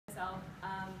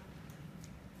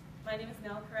My name is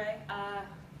Couret.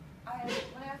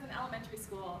 When I was in elementary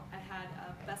school, I had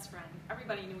a best friend.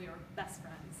 Everybody knew we were best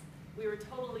friends. We were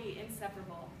totally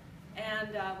inseparable.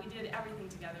 And we did everything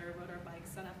together, rode our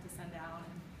bikes sun up to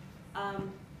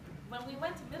sundown. When we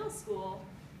went to middle school,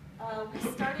 we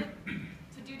started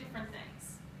to do different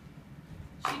things.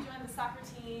 She joined the soccer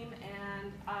team,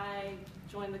 and I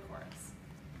joined the chorus.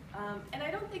 And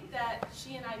I don't think that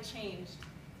she and I changed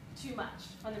too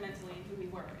much fundamentally in who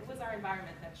we were. It was our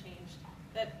environment that changed,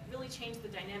 that really changed the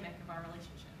dynamic of our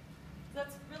relationship. So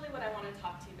that's really what I want to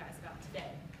talk to you guys about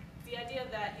today. The idea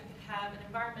that you could have an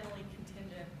environmentally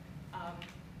contingent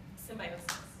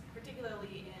symbiosis,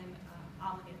 particularly in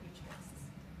obligate mutualists.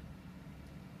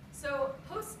 So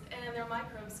hosts and their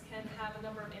microbes can have a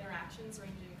number of interactions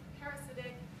ranging from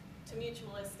parasitic to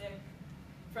mutualistic,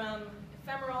 from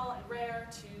ephemeral and rare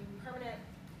to permanent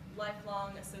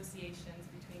lifelong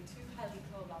associations between two highly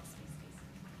coevolved species.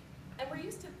 And we're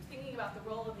used to thinking about the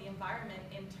role of the environment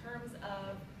in terms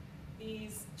of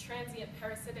these transient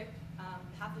parasitic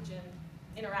pathogen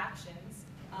interactions,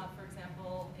 for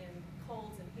example, in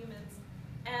colds and humans.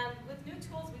 And with new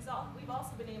tools, we've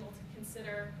also been able to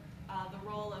consider the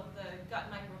role of the gut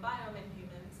microbiome in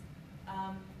humans,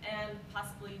 and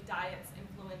possibly diets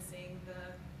influencing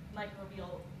the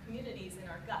microbial communities in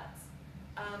our guts.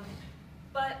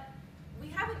 But we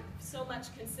haven't so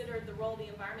much considered the role the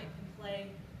environment can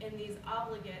play in these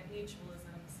obligate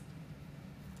mutualisms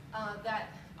that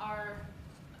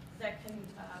can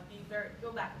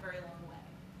go back a very long way.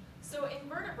 So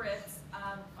invertebrates,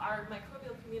 our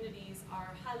microbial communities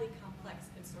are highly complex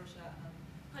consortia of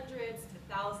hundreds to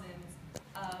thousands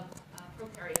of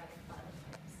prokaryotic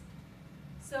phylotypes.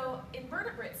 So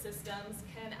invertebrate systems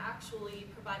can actually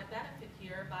provide a benefit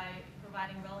here by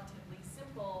providing relatively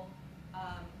simple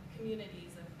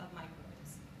communities of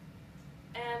microbes.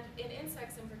 And in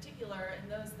insects in particular, and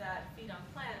those that feed on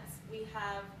plants, we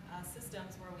have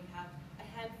systems where we have a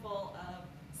handful of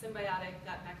symbiotic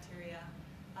gut bacteria.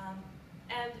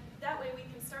 And that way we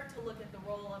can start to look at the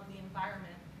role of the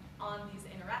environment on these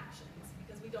interactions,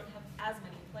 because we don't have as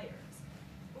many players.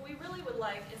 What we really would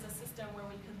like is a system where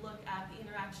we could look at the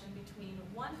interaction between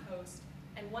one host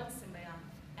and one symbiont,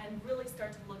 and really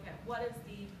start to look at what is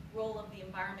the role of the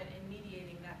environment in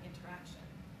mediating that interaction.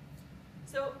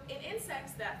 So in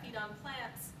insects that feed on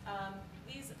plants,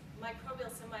 these microbial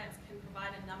symbionts can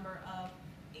provide a number of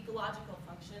ecological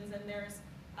functions, and there's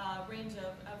a range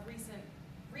of recent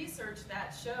research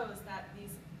that shows that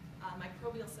these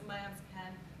microbial symbionts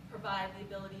can provide the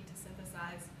ability to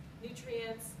synthesize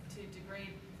nutrients, to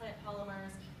degrade plant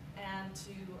polymers, and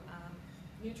to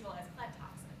neutralize plant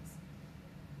toxins.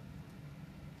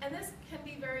 And this can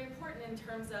be very important in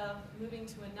terms of moving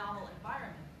to a novel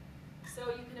environment.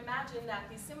 So you can imagine that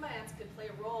these symbionts could play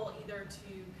a role either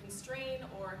to constrain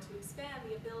or to expand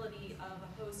the ability of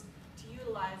a host to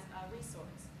utilize a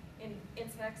resource. In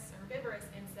insects, herbivorous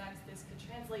insects, this could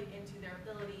translate into their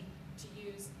ability to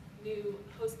use new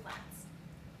host plants,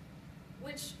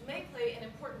 which may play an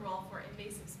important role for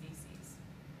invasive species.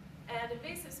 And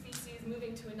invasive species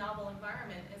moving to a novel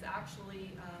environment is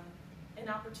actually an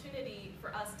opportunity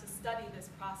for us to study this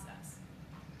process.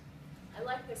 I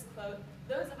like this quote: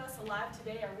 "Those of us alive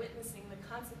today are witnessing the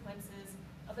consequences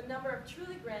of a number of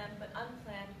truly grand but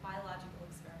unplanned biological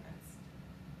experiments."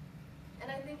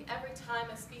 And I think every time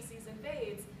a species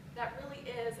invades, that really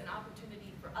is an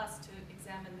opportunity for us to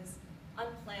examine this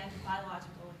unplanned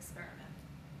biological experiment.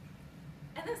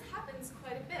 And this happens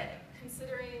quite a bit,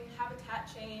 considering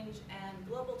habitat change and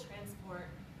global transport.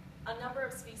 A number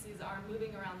of species are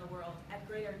moving around the world at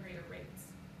greater and greater rates.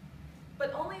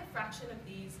 But only a fraction of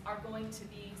these are going to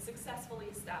be successfully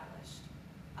established.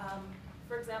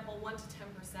 For example, 1 to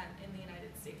 10% in the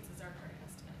United States is our current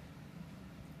estimate.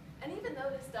 And even though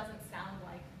this doesn't sound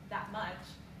like that much,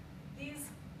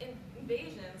 these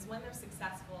invasions, when they're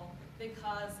successful, they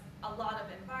cause a lot of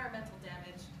environmental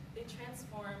damage, they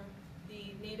transform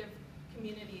the native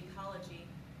community ecology,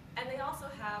 and they also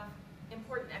have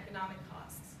important economic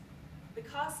costs. The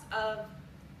cost of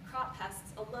crop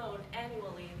pests alone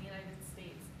annually in the United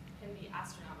States can be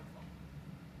astronomical.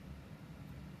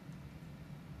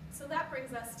 So that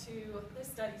brings us to this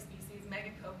study species,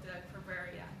 Megacopta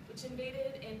criberaria, which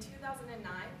invaded in 2009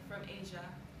 from Asia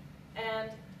and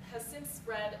has since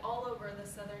spread all over the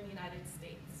southern United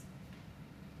States.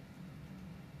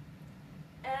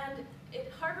 And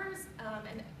it harbors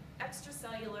an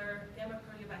extracellular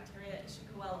Gamma-Proteobacteria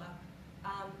ishigella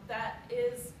that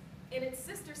is, in its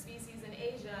sister species in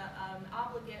Asia,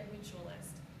 obligate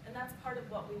mutualist. And that's part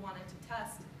of what we wanted to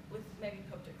test with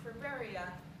Megacopta criberaria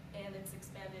and its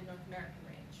expanded North American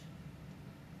range.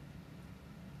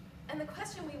 And the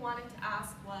question we wanted to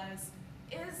ask was,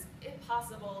 is it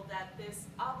possible that this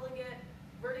obligate,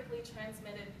 vertically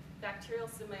transmitted bacterial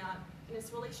symbiont in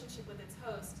its relationship with its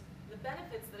host, the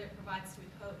benefits that it provides to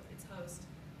its host,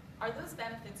 are those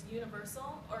benefits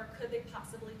universal, or could they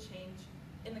possibly change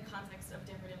in the context of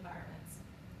different environments?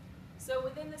 So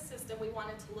within this system, we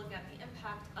wanted to look at the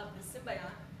impact of the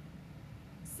symbiont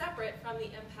separate from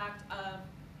the impact of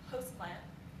host plant,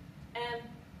 and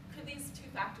could these two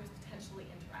factors potentially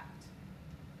interact?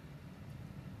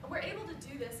 And we're able to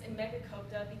do this in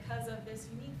Megacopta because of this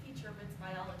unique feature of its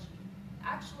biology.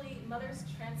 Actually, mothers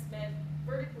transmit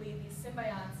vertically these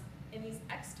symbionts in these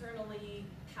externally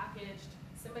packaged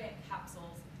symbiont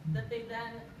capsules that they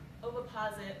then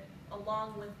oviposit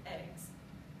along with eggs.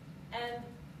 And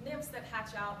nymphs that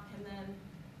hatch out can then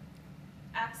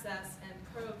access and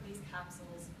probe these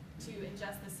capsules to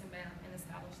ingest the symbiont and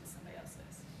establish the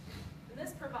symbiosis. And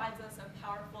this provides us a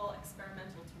powerful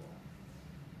experimental tool.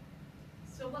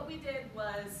 So what we did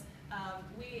was,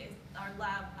 our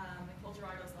lab, Nicole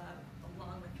Gerardo's lab,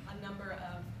 along with a number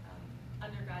of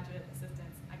undergraduate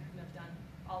assistants, I couldn't have done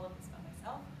all of this by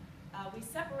myself. We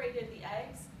separated the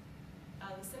eggs,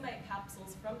 the symbiont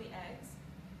capsules from the eggs,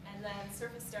 and then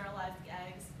surface sterilized the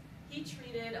eggs. He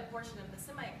treated a portion of the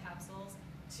symbiont capsules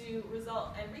to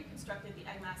result and reconstructed the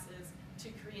egg masses to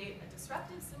create a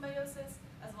disruptive symbiosis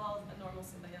as well as a normal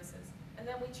symbiosis. And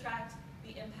then we tracked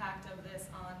the impact of this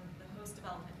on the host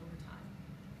development over time.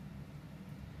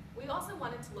 We also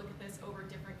wanted to look at this over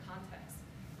different contexts.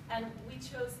 And we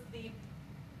chose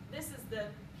this is the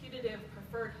putative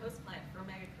preferred host plant for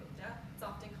Megacopta. It's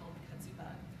often called the kudzu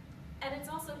bug. And it's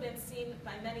also been seen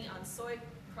by many on soy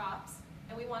crops,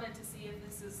 and we wanted to see if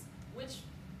this is which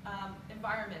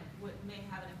environment may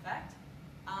have an effect,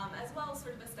 as well as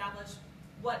sort of establish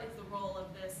what is the role of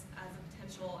this as a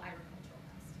potential agricultural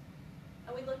pest.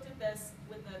 And we looked at this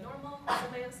with the normal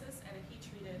symbiosis and a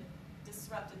heat-treated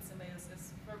disrupted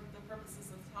symbiosis. For the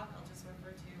purposes of the talk, I'll just refer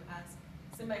to as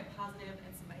symbiont positive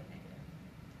and symbiont negative.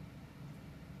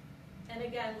 And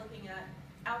again, looking at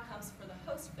outcomes for the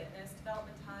host fitness,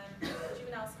 development time,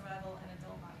 juvenile survival, and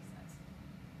adult body size.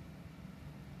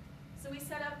 So we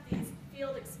set up these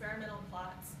field experimental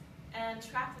plots and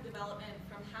tracked the development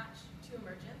from hatch to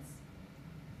emergence,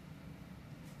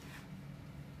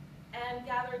 and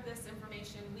gathered this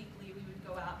information weekly. We would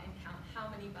go out and count how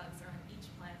many bugs are on each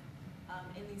plant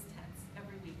in these tents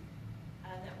every week.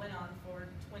 And that went on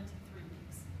for 23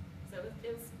 weeks. So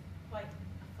it was quite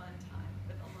a fun time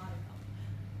with a lot of them.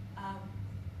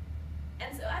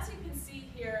 And so as you can see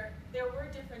here, there were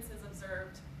differences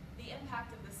observed. The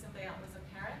impact of the symbiont was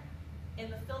apparent. In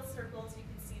the filled circles, you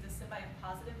can see the symbiont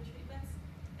positive treatments,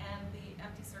 and the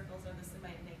empty circles are the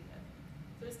symbiont negative.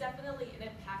 So there's definitely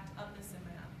an impact of the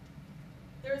symbiont.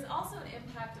 There is also an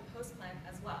impact of host plant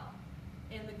as well.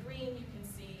 In the green, you can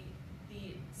see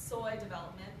the soy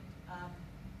development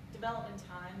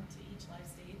time to each life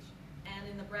stage, and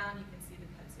in the brown, you can see the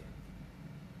kudzu.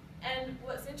 And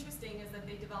what's interesting is that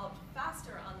they developed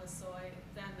faster on the soy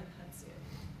than the kudzu,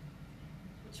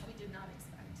 which we did not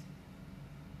expect.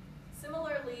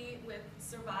 Similarly, with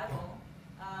survival,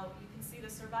 you can see the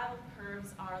survival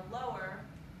curves are lower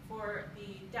for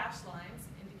the dashed lines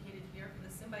indicated here for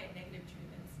the symbiont negative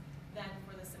treatments than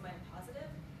for the symbiont positive,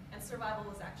 and survival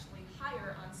was actually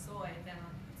higher on soy than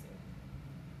on kudzu.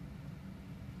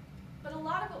 But a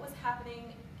lot of what was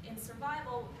happening in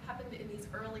survival happened in these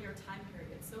earlier time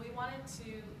periods, so we wanted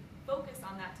to focus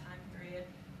on that time period,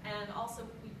 and also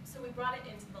so we brought it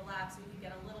into the lab so we could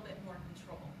get a little bit more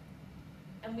control.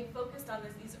 And we focused on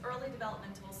these early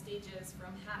developmental stages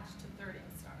from hatch to third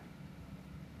instar.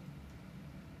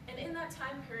 And in that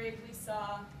time period, we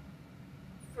saw,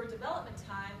 for development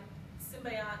time,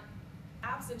 symbiont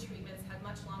absent treatments had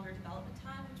much longer development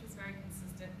time, which was very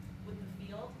consistent with the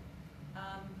field.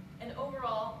 And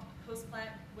overall, host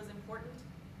plant was important,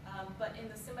 but in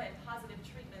the symbiont positive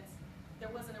treatments, there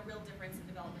wasn't a real difference in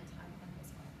development time on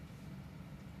host plant.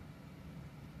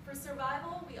 For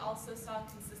survival, we also saw a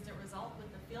consistent result with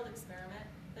the field experiment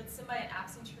that symbiont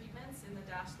absent treatments in the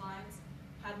dashed lines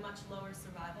had much lower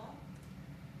survival.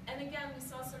 And again, we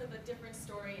saw sort of a different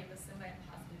story in the symbiont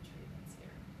positive treatments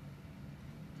here.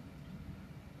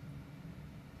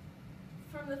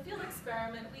 From the field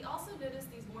experiment, we also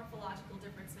noticed these morphological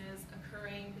differences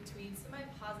occurring between symbiont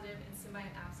positive and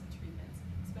symbiont absent treatments,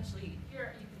 especially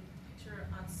here you can picture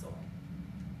on soy.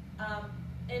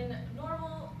 In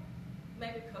normal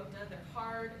Megacopta, they're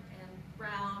hard and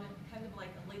brown, kind of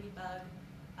like a ladybug.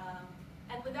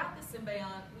 And without the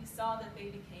symbiont, we saw that they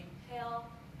became pale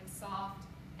and soft,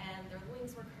 and their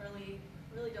wings were curly.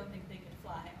 Really don't think they could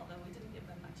fly, although we didn't give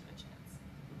them much of a chance.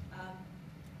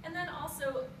 And then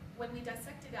when we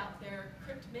dissected out their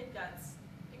crypt midguts,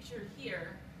 pictured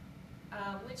here,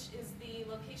 which is the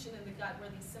location in the gut where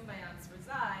these symbionts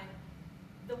reside,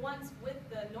 the ones with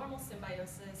the normal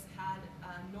symbiosis had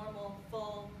normal,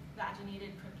 full,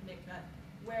 vaginated crypt midgut,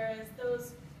 whereas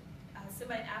those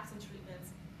symbiont absent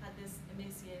treatments had this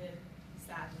emaciated,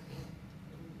 sad-looking.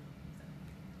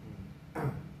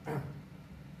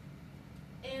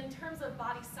 In terms of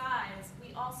body size,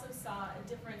 we also saw a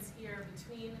difference here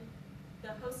between the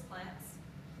host plants,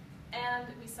 and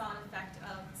we saw an effect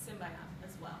of symbiont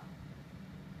as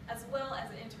well as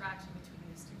an interaction between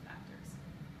these two factors.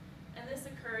 And this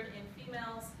occurred in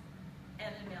females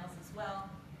and in males as well,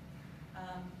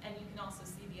 and you can also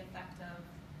see the effect of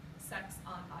sex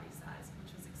on body size,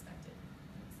 which was expected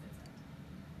in this insect.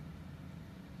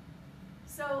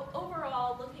 So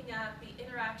overall, looking at the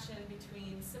interaction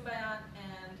between symbiont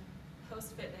and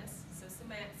host fitness, so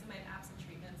symbiont absent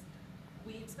treatments,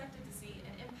 we expected to see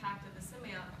an impact of the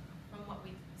symbiont from what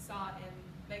we saw in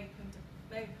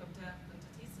Megacopta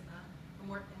punctatissima from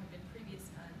work that had been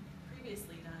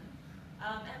previously done.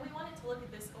 And we wanted to look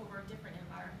at this over different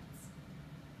environments.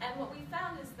 And what we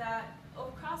found is that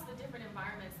across the different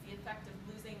environments, the effect of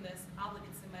losing this obligate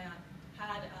symbiont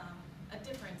had a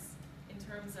difference in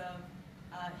terms of,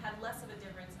 had less of a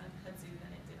difference on kudzu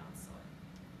than it did on soy.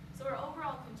 So our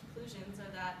overall conclusions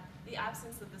are that the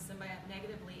absence of the symbiont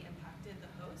negatively impacted the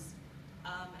host,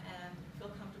 and feel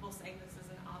comfortable saying this is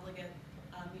an obligate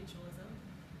mutualism.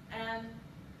 And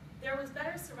there was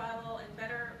better survival and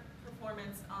better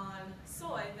performance on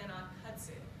soy than on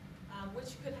kudzu,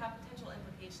 which could have potential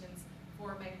implications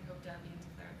for Megacopta being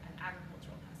declared an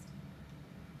agricultural pest.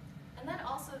 And then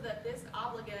also that this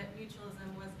obligate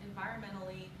mutualism was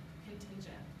environmentally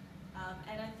contingent.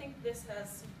 And I think this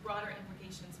has broader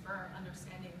implications for our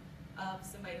understanding of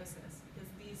symbiosis, because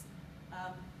these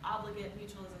obligate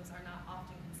mutualisms are not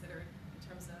often considered in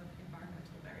terms of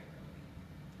environmental variability.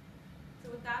 So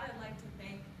with that, I'd like to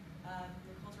thank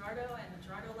Nicole, Gerardo, and the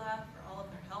Gerardo Lab for all of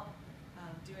their help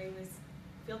doing this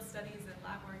field studies and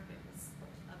lab work. It was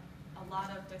a lot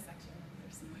of dissection.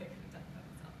 There's no way I could have done that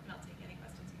myself. And I'll take any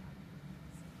questions you have.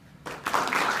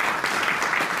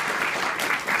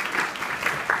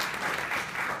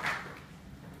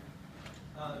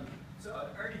 So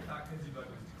I already thought kudzu bug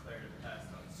was declared a pest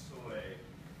on soy.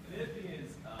 And the other thing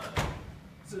is,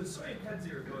 so soy and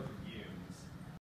kudzu are both